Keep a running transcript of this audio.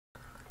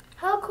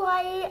Hello,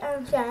 Kawaii,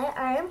 and today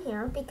I am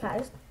here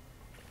because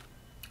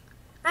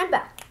I'm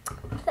back.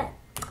 Today,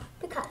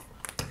 because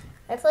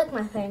it's like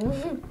my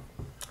thing.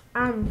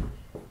 I'm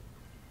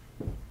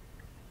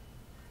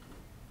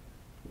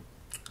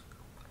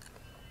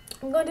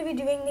going to be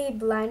doing the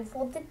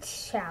blindfolded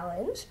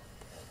challenge.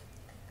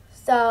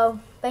 So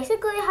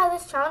basically how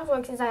this challenge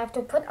works is I have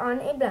to put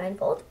on a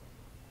blindfold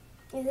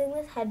using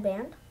this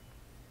headband.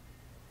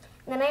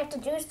 And then I have to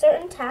do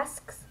certain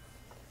tasks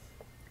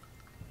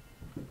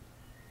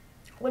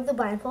with the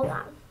blindfold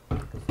on.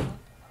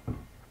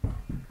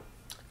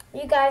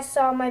 You guys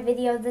saw my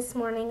video this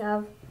morning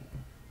of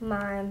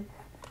my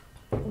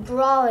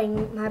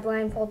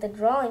blindfolded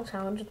drawing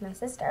challenge with my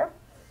sister.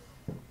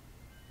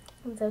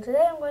 And so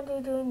today I'm going to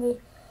be doing the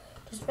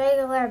just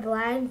regular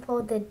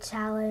blindfolded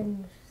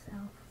challenge.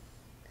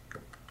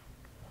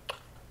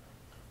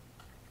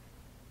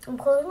 So I'm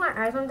closing my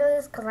eyes under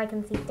this because I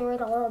can see through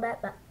it a little bit,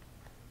 but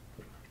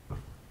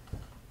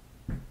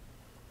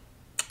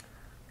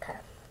okay.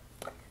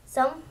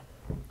 So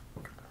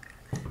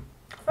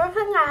first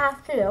thing I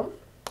have to do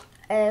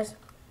is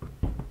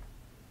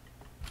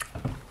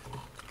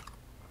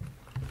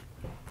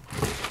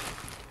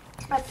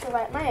I have to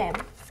write my name.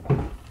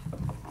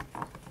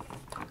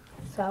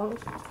 So,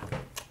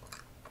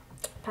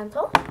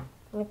 pencil.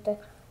 I have to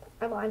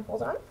put my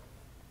blindfold on.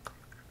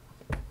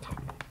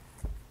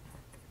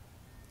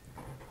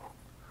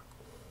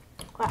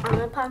 Right, on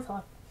the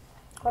pencil.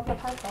 Where's the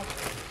pencil?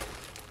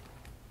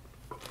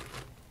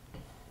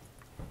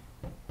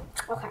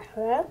 Okay,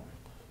 here.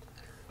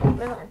 My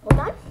blindfold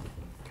on.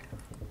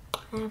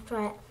 I have to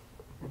write.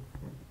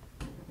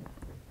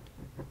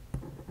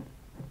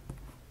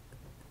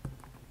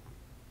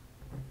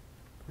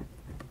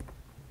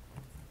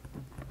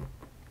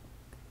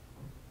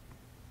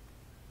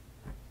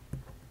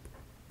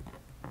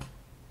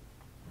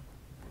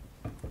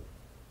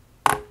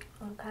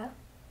 Okay.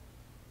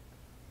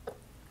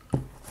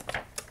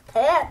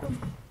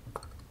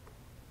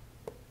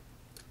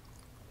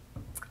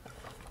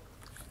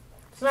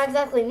 It's not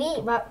exactly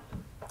neat, but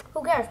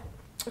who cares?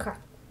 Okay.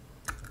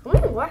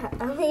 What?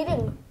 I'm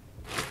eating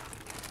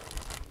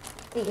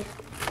these.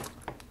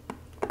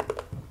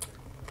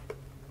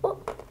 Oh.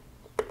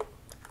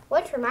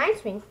 Which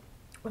reminds me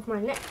of my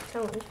next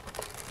challenge.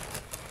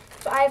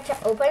 So I have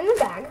to open the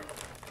bag,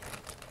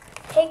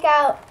 take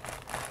out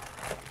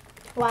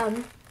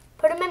one,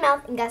 put it in my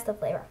mouth, and guess the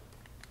flavor.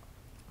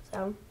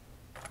 So,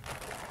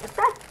 let's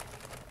try.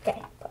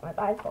 Okay, put my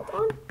blindfold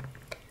on.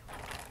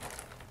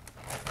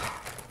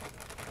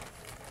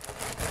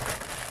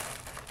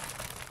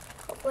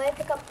 Hopefully I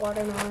pick up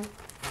watermelon.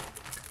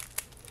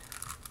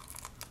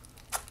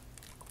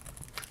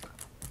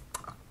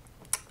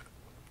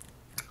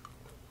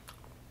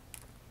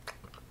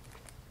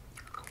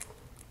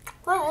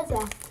 What is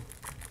that?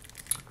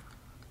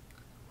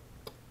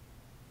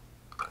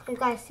 You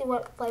guys see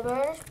what flavor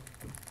it is?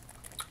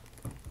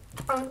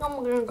 I think I'm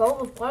gonna go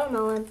with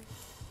watermelon.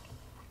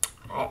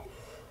 Right.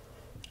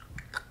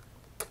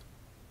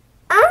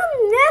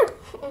 No.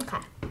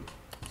 Okay.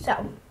 So,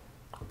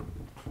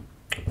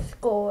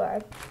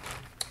 score.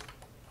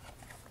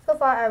 So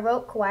far, I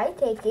wrote Kawaii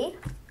Keiki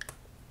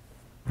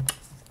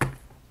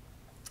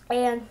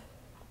and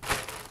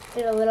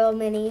did a little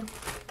mini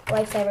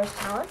lifesavers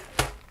challenge.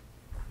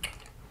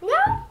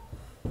 Now,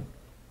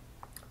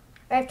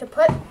 I have to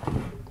put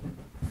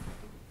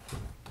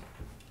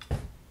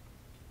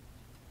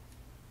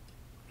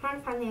trying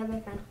to find the other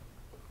thing.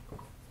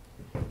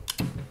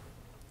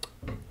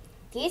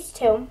 These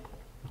two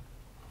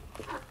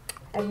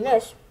and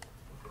this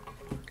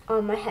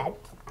on my head.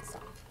 So,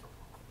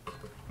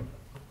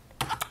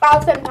 all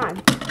at the same time.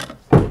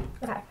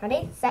 Okay,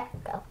 ready,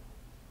 set, go.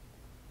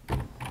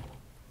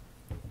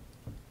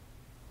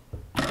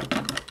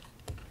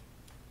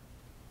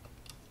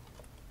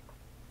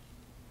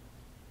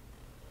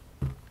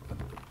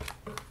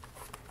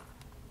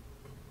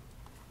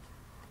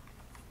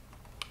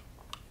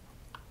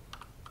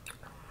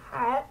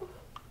 Alright.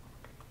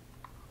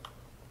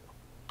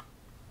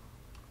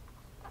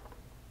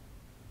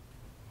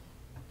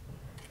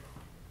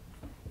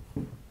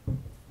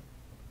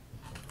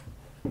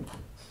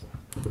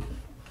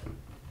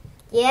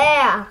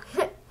 Yeah.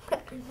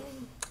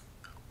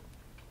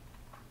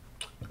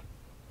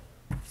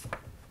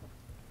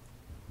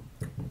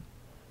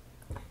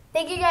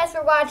 Thank you guys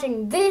for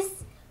watching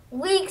this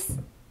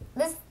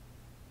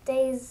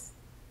day's.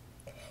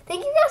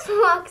 Thank you guys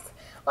for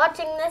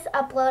watching this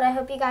upload. I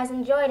hope you guys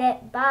enjoyed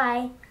it.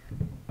 Bye.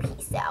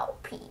 Peace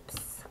out,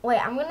 peeps. Wait,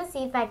 I'm gonna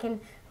see if I can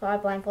put my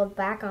blindfold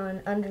back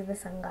on under the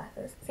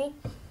sunglasses. See?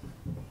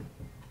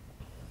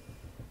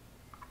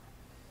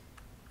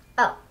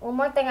 Oh, one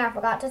more thing I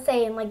forgot to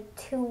say in like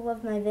 2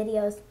 of my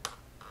videos.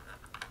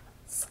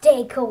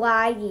 Stay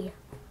kawaii.